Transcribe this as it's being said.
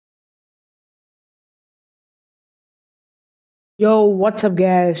Yo, what's up,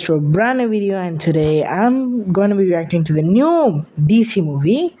 guys? To a brand new video, and today I'm going to be reacting to the new DC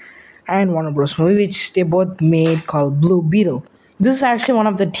movie and Warner Bros. Movie, which they both made called Blue Beetle. This is actually one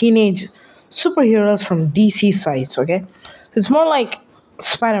of the teenage superheroes from DC sites, okay? It's more like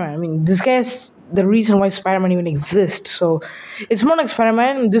Spider Man. I mean, this guy's the reason why Spider Man even exists. So it's more like Spider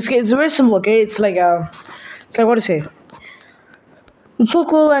Man. This guy, it's very simple, okay? It's like what to say? It's so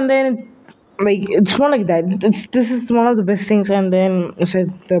cool, and then like it's more like that. This is one of the best things, and then it's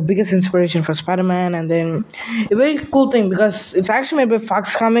like the biggest inspiration for Spider-Man, and then a very cool thing because it's actually made by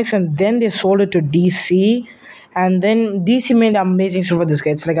Fox Comics, and then they sold it to DC, and then DC made amazing stuff for this guy.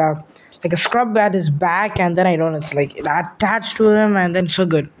 It's like a scrub at his back, and then I don't know, it's like attached to him, and then so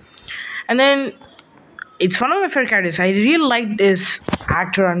good, and then it's one of my favorite characters. I really like this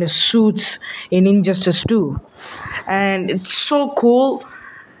actor and his suits in Injustice 2. And it's so cool.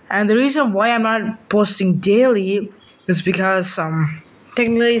 And the reason why I'm not posting daily is because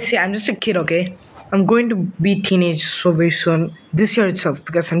technically, see, I'm just a kid, okay? I'm going to be teenage so very soon, this year itself,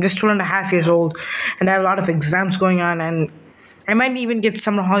 because I'm just 12.5 years old and I have a lot of exams going on, and I might even get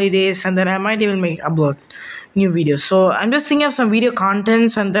summer holidays, and then I might even make upload new videos. So I'm just thinking of some video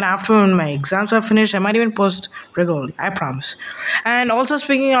contents, and then after when my exams are finished, I might even post regularly. I promise. And also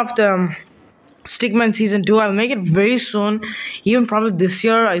speaking of the Stickman season 2, I'll make it very soon, even probably this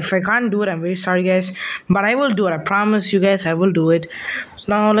year. If I can't do it, I'm very sorry, guys, but I will do it. I promise you guys, I will do it. So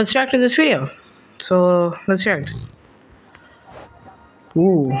now let's react to this video. So let's react.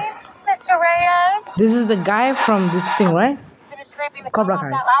 Ooh, Mr. Reyes, this is the guy from this thing, right? finish scraping the Cobra cum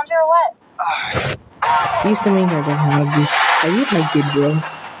Kai. off that lounger or what? He's the main character. I really like it, bro.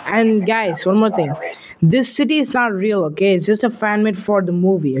 And guys, one more thing. This city is not real, okay? It's just a fan made for the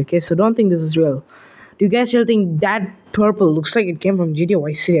movie, okay? So don't think this is real. Do you guys really think that purple looks like it came from GTA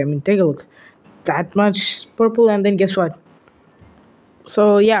Vice City? I mean, take a look. That much purple, and then guess what?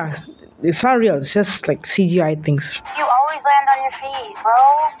 So yeah, it's not real. It's just like CGI things. You always land on your feet, bro.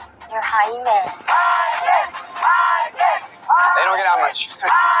 You're Jaime. They don't get out much. I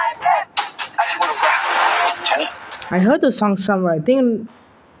just want to rap. Jenny? I heard the song somewhere. I think.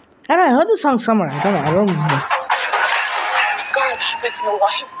 I don't know. I heard the song somewhere. I don't know. I don't remember. God, with your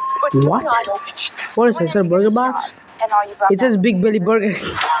wife. But What? do not open it. What is it? Is it a burger box? And all you brought It says back. Big Belly Burger. Okay,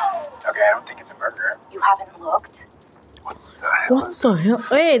 I don't think it's a burger. You haven't looked? What the hell What is the hell?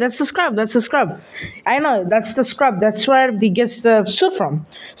 Hey, that's the scrub. That's the scrub. I know. That's the scrub. That's where he gets the suit from.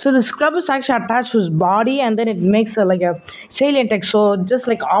 So the scrub is actually attached to his body, and then it makes like a salient tech. So it just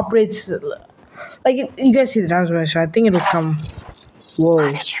like operates. Like you guys see the transformation. I think it will come. Whoa.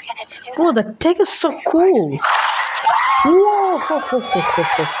 Did you get it to do Whoa, the tech is so cool. Whoa. Ho, ho, ho, ho,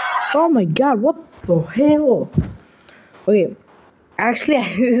 ho. Oh my god, what the hell? Okay. Actually,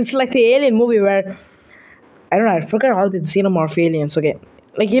 it's like the alien movie where I don't know, I forgot all the xenomorph aliens, okay.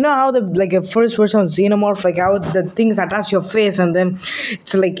 Like you know how the like a first version of xenomorph, like how the things attach to your face, and then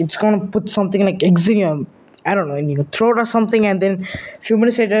it's like it's gonna put something like eggs in your, I don't know, in your throat or something, and then a few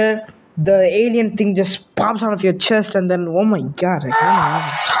minutes later the alien thing just pops out of your chest, and then oh my god, I can't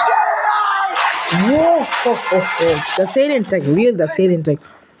imagine. Whoa, ho, ho, ho. That's alien tech, real, that's alien tech.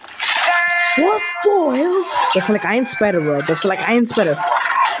 What the hell? That's like Iron Spider, bro. That's like Iron Spider.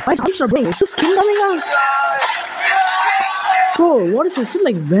 My arms are burning. Is the skin coming out? Bro, what is this? Is it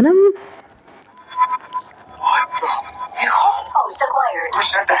like Venom? Host acquired. Who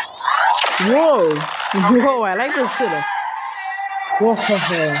said that? Whoa. Whoa, I like this shit. Whoa.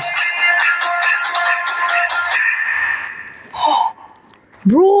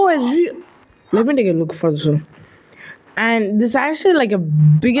 Bro, let me take a look for this one. And this is actually like a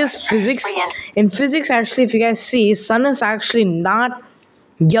biggest physics. In physics, actually, if you guys see, sun is actually not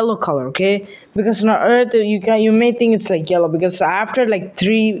yellow color, okay? Because on Earth, you may think it's like yellow because after like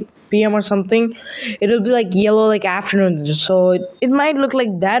 3 p.m. or something, it'll be like yellow like afternoon. So it might look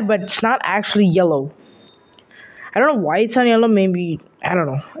like that, but it's not actually yellow. I don't know why it's on yellow. Maybe I don't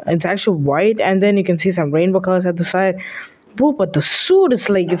know. It's actually white, and then you can see some rainbow colors at the side. Bro, but the suit is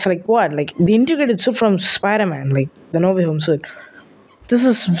like it's like what? Like the integrated suit from Spider-Man, like the No Way Home suit. This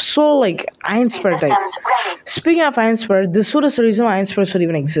is so like Iron Spider type. Systems ready. Speaking of Iron Spider, this suit is the reason why Iron Spider suit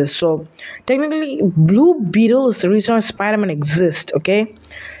even exists. So technically, Blue Beetle is the reason why Spider-Man exists. Okay,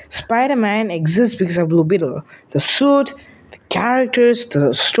 Spider-Man exists because of Blue Beetle. The suit, the characters,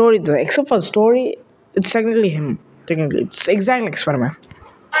 the story, except for the story, it's technically him. Technically, it's exactly like Spider-Man.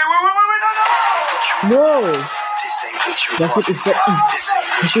 Hey, wait, Whoa. This ain't what you That's it. Is This that?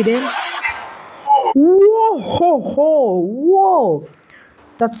 ain't Is he there? Whoa, ho, ho, whoa!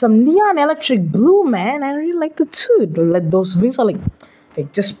 That's some neon electric blue, man. I really like the suit. Like those wings are like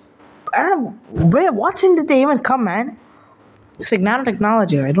just I don't know where. What's in did they even come, man? It's like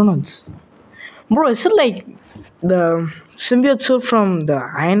nanotechnology. I don't know. Bro, is it like the symbiote suit from the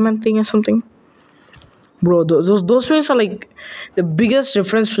Iron Man thing or something? Bro, those things are like the biggest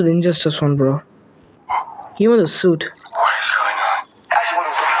difference to the Injustice one, bro. Even the suit. What is going on? I just want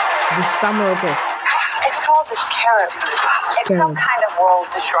to rock. The summer, okay. It's called the Scarab. It's some Scarab. kind of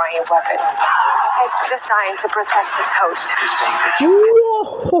world-destroying weapon. It's designed to protect its host. To think that you Whoa,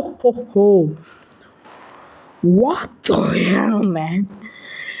 ho, ho, ho. What the hell, man?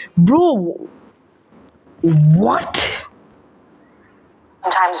 Bro, what?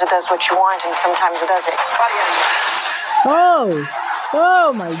 Sometimes it does what you want, and sometimes it doesn't. Oh,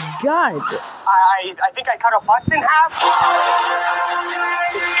 oh my god. I think I cut a bus in half.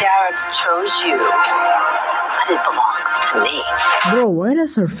 The Scarab chose you, but it belongs to me. Bro, why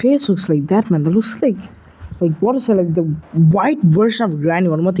does her face looks like that, man? That looks like what is it, like the white version of Granny?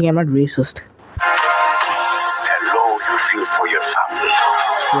 One more thing, I'm not racist. the love you feel for your family.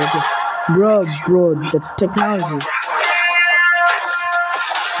 Bro, the technology.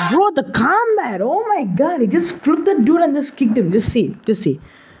 Bro, the combat. Oh my god, he just flipped the dude and just kicked him. Just see. The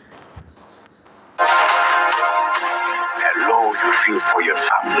love you feel for your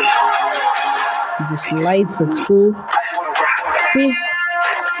family. He just lights at school. I just want to rock. See.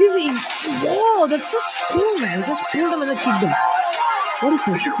 Whoa, that's just cool, man. He just pulled him and then kicked him. What is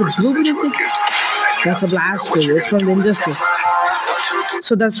this? The blue video thing? That's a blaster. It's from the Injustice.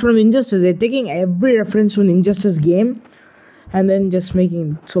 So that's from Injustice. They're taking every reference from Injustice game and then just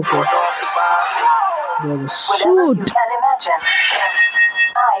making it so cool. Bro, the Whatever you suit. can imagine,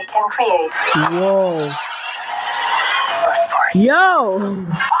 I can create. Whoa. Let's party. Yo.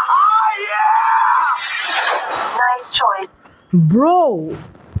 Nice choice. Bro.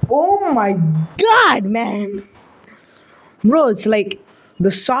 Oh my god, man. Bro, it's like the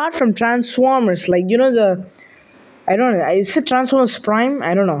sword from Transformers. Like, you know, I don't know. Is it Transformers Prime?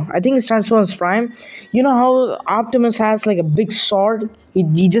 I don't know. I think it's Transformers Prime. You know how Optimus has like a big sword?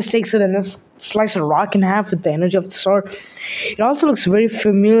 He just takes it and just slices a rock in half with the energy of the sword. It also looks very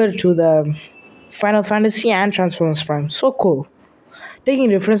familiar to the Final Fantasy and Transformers Prime. So cool. Taking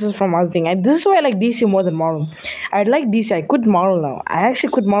references from other things. This is why I like DC more than Marvel. I like DC. I quit Marvel now. I actually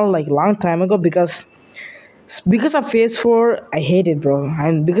quit Marvel like a long time ago because of Phase 4, I hate it, bro.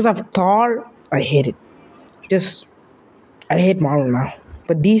 And because of Thor, I hate it. I hate Marvel now.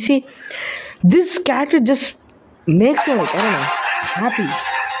 But DC, this character just makes me like, I don't know, happy.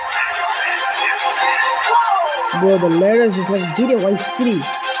 Bro, the letters is like GTA Vice City.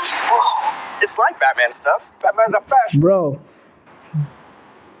 It's like Batman stuff. Batman's a fashion. Bro,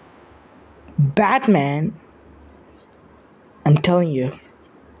 Batman, I'm telling you.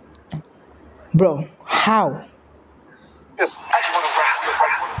 Bro, how? I just want to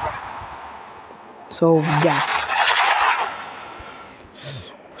rock. So, yeah.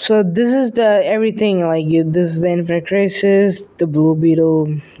 So this is the everything like this is the Infinite Crisis, the Blue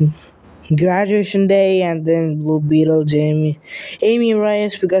Beetle graduation day, and then Blue Beetle, Amy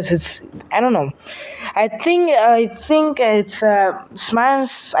Rice, because it's I don't know. I think it's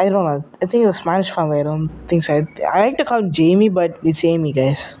Spanish. I don't know. I think it's a Spanish family. I don't think so. I like to call him Jamie, but it's Amy,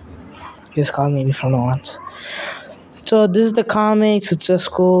 guys. Just call me Amy from now on. So this is the comics. It's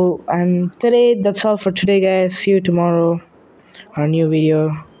just cool. And today, that's all for today, guys. See you tomorrow on a new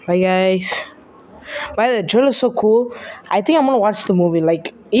video. Bye, guys. By the way, the trailer is so cool. I think I'm gonna watch the movie.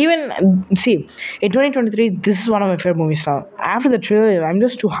 Like, even see, in 2023, this is one of my favorite movies now. After the trailer, I'm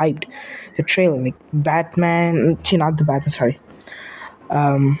just too hyped. The trailer, like Batman. See, not the Batman. Sorry.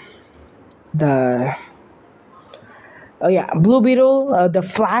 The oh yeah, Blue Beetle, the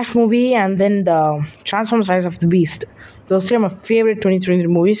Flash movie, and then the Transformers: Rise of the Beast. Those three are my favorite 2023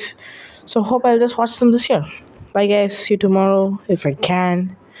 movies. So hope I'll just watch them this year. Bye, guys. See you tomorrow if I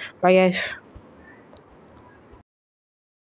can. Bye, guys.